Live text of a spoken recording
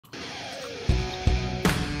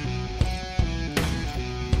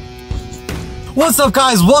What's up,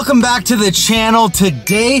 guys? Welcome back to the channel.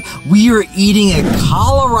 Today we are eating at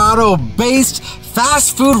Colorado-based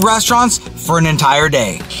fast food restaurants for an entire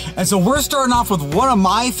day. And so we're starting off with one of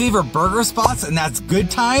my favorite burger spots, and that's Good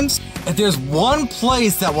Times. If there's one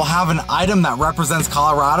place that will have an item that represents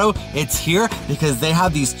Colorado, it's here, because they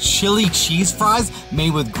have these chili cheese fries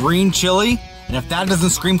made with green chili. And if that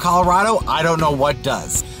doesn't scream Colorado, I don't know what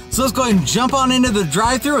does. So let's go ahead and jump on into the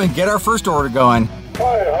drive-thru and get our first order going.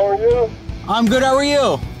 Hi, how are you? I'm good, how are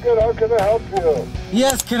you? Good, how can I help you?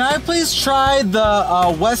 Yes, can I please try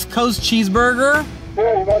the West Coast cheeseburger?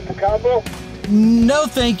 Yeah, you want the combo? No,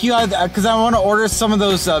 thank you, because I want to order some of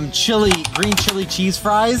those green chili cheese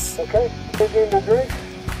fries. Okay, anything to drink?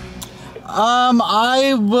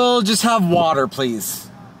 I will just have water, please.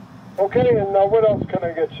 Okay, and what else can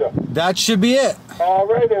I get you? That should be it. All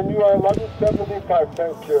right, and you are $11.75,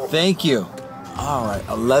 thank you. Thank you. All right,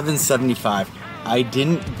 $11.75. I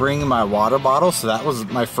didn't bring my water bottle, so that was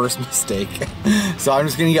my first mistake. So I'm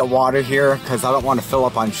just gonna get water here because I don't want to fill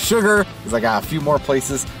up on sugar because I got a few more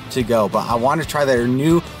places to go. But I want to try their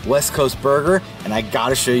new West Coast burger, and I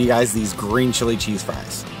gotta show you guys these green chili cheese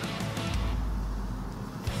fries.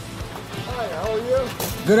 Hi, how are you?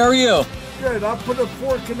 Good, how are you? Good, I'll put a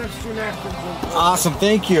fork and extra napkins in. Awesome,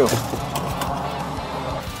 thank you.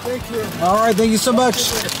 Thank you. All right, thank you so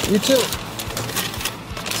much. You too.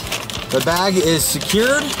 The bag is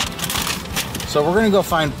secured, so we're gonna go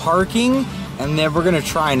find parking, and then we're gonna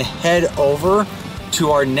try and head over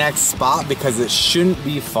to our next spot because it shouldn't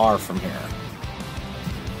be far from here.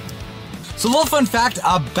 So a little fun fact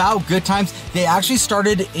about Good Times, they actually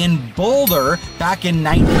started in Boulder back in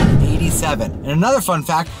 1987. And another fun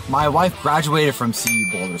fact, my wife graduated from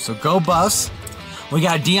CU Boulder, so go Buffs. We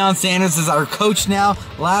got Deion Sanders as our coach now.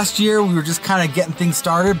 Last year, we were just kind of getting things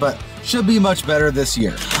started, but should be much better this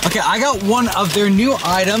year. Okay, I got one of their new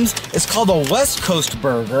items. It's called a West Coast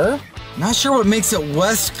burger. Not sure what makes it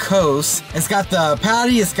West Coast. It's got the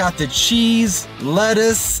patty, it's got the cheese,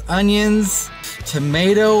 lettuce, onions,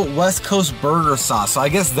 tomato, West Coast burger sauce. So I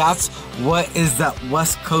guess that's what is that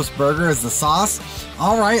West Coast burger, is the sauce.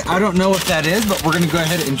 All right, I don't know what that is, but we're gonna go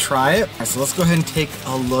ahead and try it. All right, so let's go ahead and take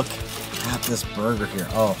a look at this burger here.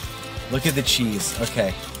 Oh, look at the cheese,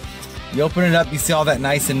 okay. You open it up, you see all that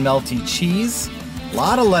nice and melty cheese. A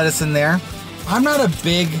lot of lettuce in there. I'm not a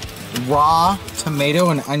big raw tomato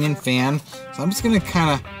and onion fan, so I'm just gonna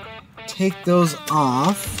kind of take those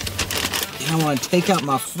off. And I want to take out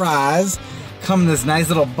my fries. Come in this nice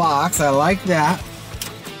little box, I like that.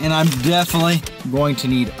 And I'm definitely going to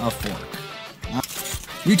need a fork.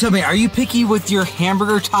 You tell me, are you picky with your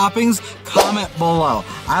hamburger toppings? Comment below.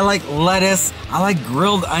 I like lettuce, I like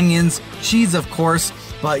grilled onions, cheese of course,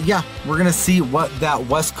 but yeah, we're gonna see what that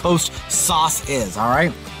West Coast sauce is, all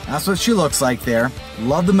right? That's what she looks like there.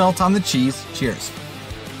 Love the melt on the cheese. Cheers.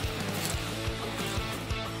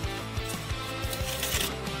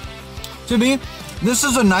 To me, this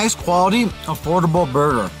is a nice quality, affordable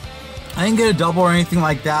burger. I didn't get a double or anything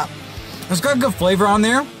like that. It's got good flavor on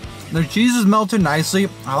there. The cheese is melted nicely.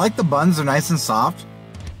 I like the buns, they're nice and soft.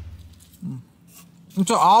 It's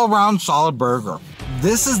an all-around solid burger.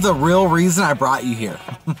 This is the real reason I brought you here.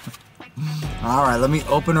 All right, let me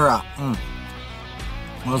open her up. I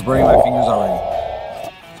was burning my fingers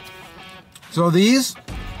already. So these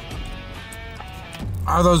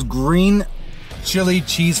are those green chili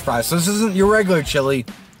cheese fries. So this isn't your regular chili.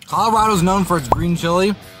 Colorado's known for its green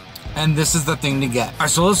chili, and this is the thing to get. All right,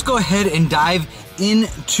 so let's go ahead and dive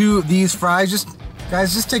into these fries.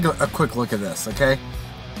 Guys, just take a quick look at this, okay?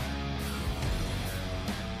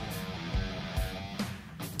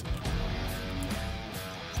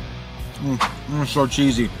 So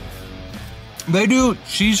cheesy. They do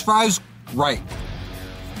cheese fries right.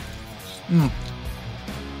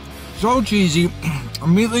 So cheesy.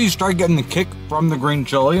 Immediately you start getting the kick from the green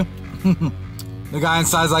chili. The guy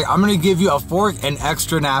inside is like, I'm gonna give you a fork and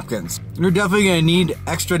extra napkins. You're definitely gonna need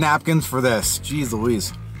extra napkins for this. Jeez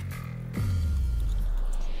Louise.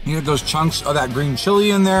 You get those chunks of that green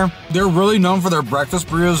chili in there. They're really known for their breakfast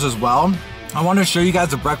burritos as well. I want to show you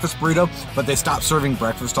guys a breakfast burrito, but they stopped serving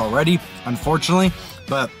breakfast already, unfortunately.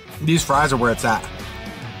 But these fries are where it's at.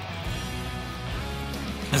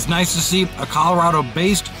 It's nice to see a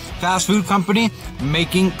Colorado-based fast food company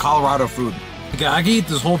making Colorado food. Okay, I can eat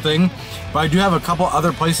this whole thing, but I do have a couple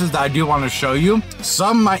other places that I do want to show you.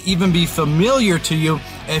 Some might even be familiar to you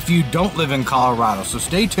if you don't live in Colorado. So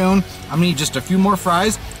stay tuned. I'm gonna eat just a few more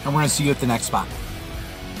fries, and we're gonna see you at the next spot.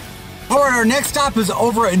 All right, our next stop is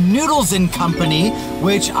over at Noodles and Company,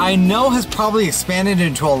 which I know has probably expanded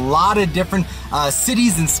into a lot of different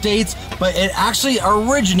cities and states, but it actually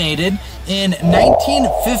originated in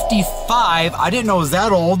 1955. I didn't know it was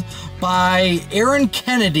that old, by Aaron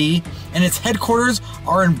Kennedy, and its headquarters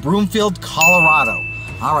are in Broomfield, Colorado.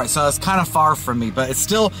 All right, so it's kind of far from me, but it's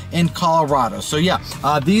still in Colorado. So yeah,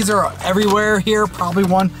 these are everywhere here, probably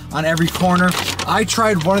one on every corner. I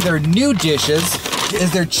tried one of their new dishes, is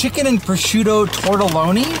their chicken and prosciutto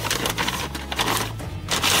tortelloni.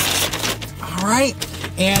 All right,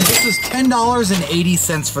 and this is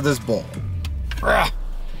 $10.80 for this bowl.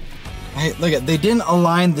 Hey, look at, they didn't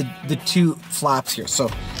align the two flaps here, so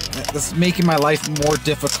this is making my life more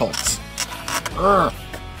difficult.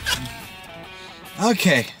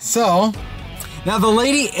 Okay, so now the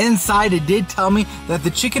lady inside did tell me that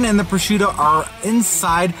the chicken and the prosciutto are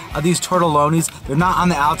inside of these tortellonis. They're not on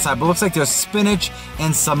the outside, but it looks like there's spinach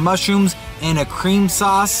and some mushrooms and a cream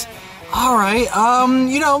sauce. All right,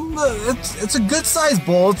 you know, it's a good sized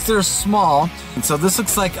bowl. They're small. And so this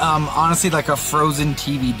looks like, honestly, like a frozen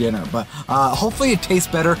TV dinner, but hopefully it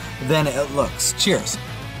tastes better than it looks. Cheers.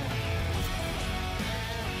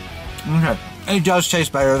 Okay, it does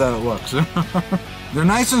taste better than it looks. They're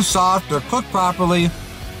nice and soft, they're cooked properly,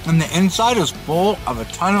 and the inside is full of a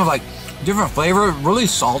ton of like different flavor, really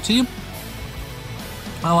salty.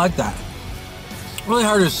 I like that. Really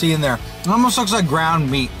hard to see in there. It almost looks like ground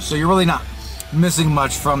meat, so you're really not missing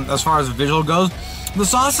much from as far as visual goes. The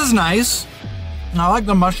sauce is nice. I like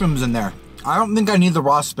the mushrooms in there. I don't think I need the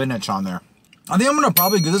raw spinach on there. I think I'm gonna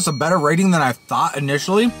probably give this a better rating than I thought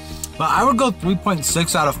initially, but I would go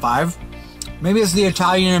 3.6 out of 5. Maybe it's the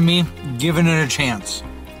Italian in me giving it a chance.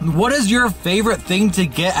 What is your favorite thing to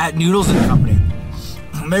get at Noodles and Company?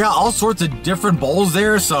 They got all sorts of different bowls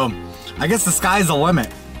there, so I guess the sky's the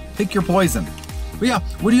limit. Pick your poison. But yeah,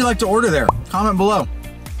 what do you like to order there? Comment below.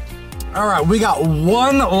 All right, we got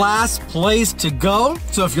one last place to go.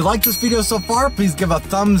 So if you like this video so far, please give a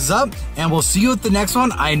thumbs up and we'll see you at the next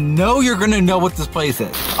one. I know you're gonna know what this place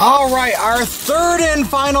is. All right, our third and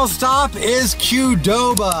final stop is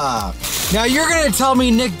Qdoba. Now you're gonna tell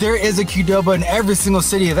me, Nick, there is a Qdoba in every single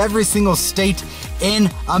city of every single state in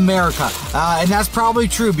America. And that's probably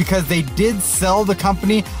true because they did sell the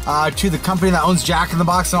company to the company that owns Jack in the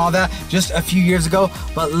Box and all that just a few years ago.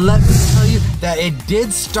 But let me tell you that it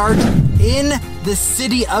did start in the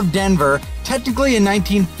city of Denver, technically in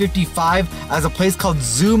 1955, as a place called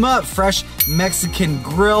Zuma Fresh Mexican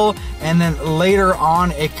Grill, and then later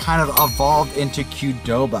on it kind of evolved into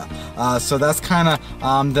Qdoba. So that's kind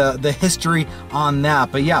of the history on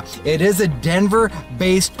that. But yeah, it is a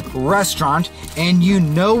Denver-based restaurant, and you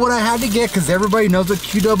know what I had to get because everybody knows what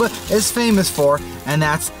Qdoba is famous for, and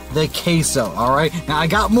that's the queso. All right, now I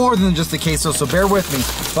got more than just the queso, so bear with me.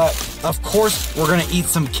 But of course, we're gonna eat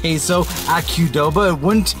some queso at Qdoba. It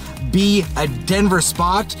wouldn't be a Denver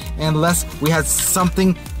spot unless we had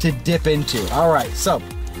something to dip into. All right, so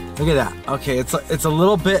look at that. Okay, it's a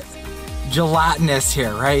little bit gelatinous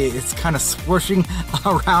here, right? It's kind of swooshing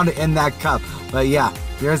around in that cup. But yeah,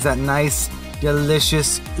 there's that nice,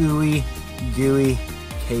 delicious, ooey, gooey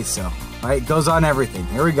queso. All right, goes on everything.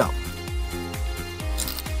 Here we go.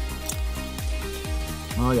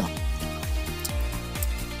 Oh yeah.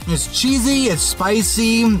 It's cheesy, it's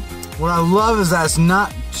spicy. What I love is that it's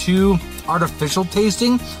not too artificial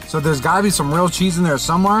tasting, so there's gotta be some real cheese in there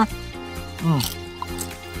somewhere.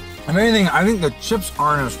 If anything, I think the chips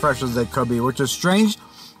aren't as fresh as they could be, which is strange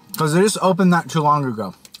because they just opened not too long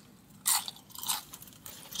ago.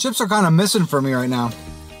 Chips are kind of missing for me right now,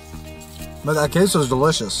 but that queso is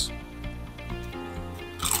delicious.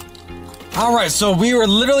 All right, so we were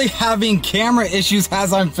literally having camera issues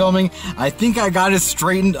as I'm filming. I think I got it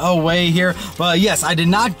straightened away here. But yes, I did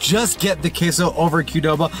not just get the queso over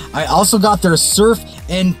Qdoba. I also got their surf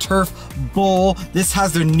and turf bowl. This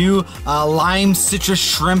has their new lime citrus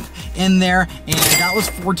shrimp in there, and that was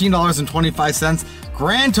 $14.25.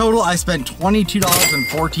 Grand total, I spent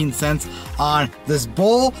 $22.14 on this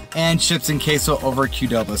bowl and chips and queso over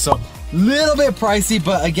Qdoba. So little bit pricey,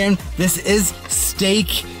 but again, this is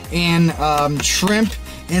steak and shrimp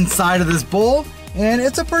inside of this bowl, and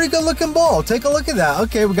it's a pretty good looking bowl. Take a look at that.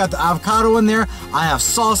 Okay, we got the avocado in there. I have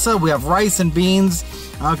salsa, we have rice and beans.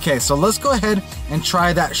 Okay, so let's go ahead and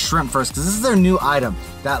try that shrimp first, because this is their new item,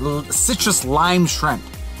 that citrus lime shrimp.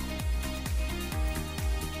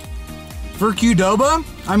 For Qdoba,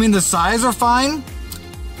 I mean, the size are fine,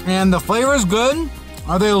 and the flavor is good.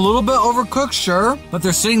 Are they a little bit overcooked? Sure, but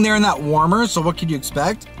they're sitting there in that warmer, so what could you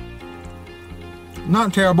expect?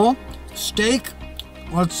 Not terrible. Steak,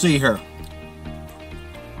 let's see here.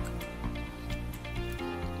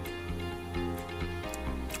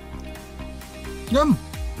 Good.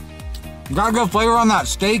 Got a good flavor on that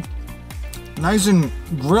steak. Nice and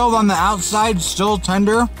grilled on the outside, still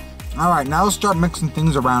tender. All right, now let's start mixing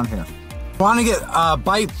things around here. I want to get a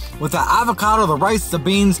bite with the avocado, the rice, the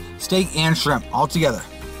beans, steak, and shrimp all together.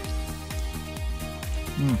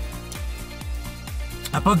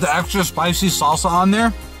 I put the extra spicy salsa on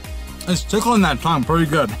there. It's tickling that tongue pretty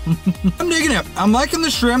good. I'm digging it. I'm liking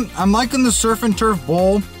the shrimp. I'm liking the surf and turf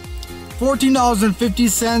bowl.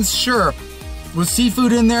 $14.50, sure. With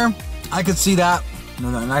seafood in there, I could see that.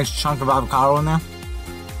 And a nice chunk of avocado in there.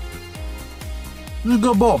 It's a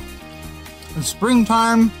good bowl. It's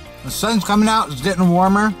springtime. The sun's coming out. It's getting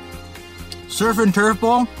warmer. Surf and turf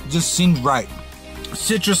bowl just seems right.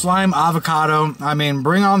 Citrus lime avocado. I mean,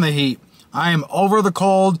 bring on the heat. I am over the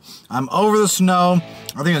cold. I'm over the snow.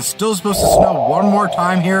 I think it's still supposed to snow one more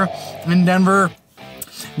time here in Denver.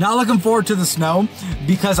 Not looking forward to the snow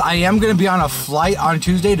because I am going to be on a flight on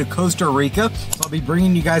Tuesday to Costa Rica. So I'll be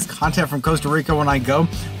bringing you guys content from Costa Rica when I go.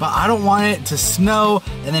 But I don't want it to snow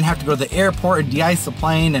and then have to go to the airport and de-ice the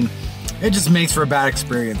plane, and it just makes for a bad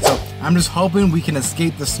experience. So I'm just hoping we can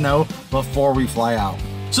escape the snow before we fly out.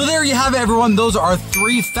 So there you have it, everyone. Those are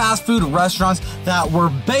 3 fast food restaurants that were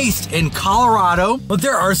based in Colorado. But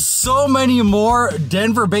there are so many more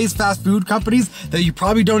Denver-based fast food companies that you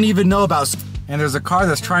probably don't even know about. And there's a car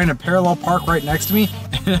that's trying to parallel park right next to me,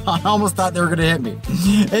 and I almost thought they were gonna hit me.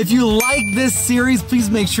 If you like this series, please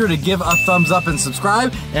make sure to give a thumbs up and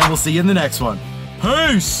subscribe, and we'll see you in the next one.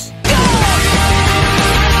 Peace!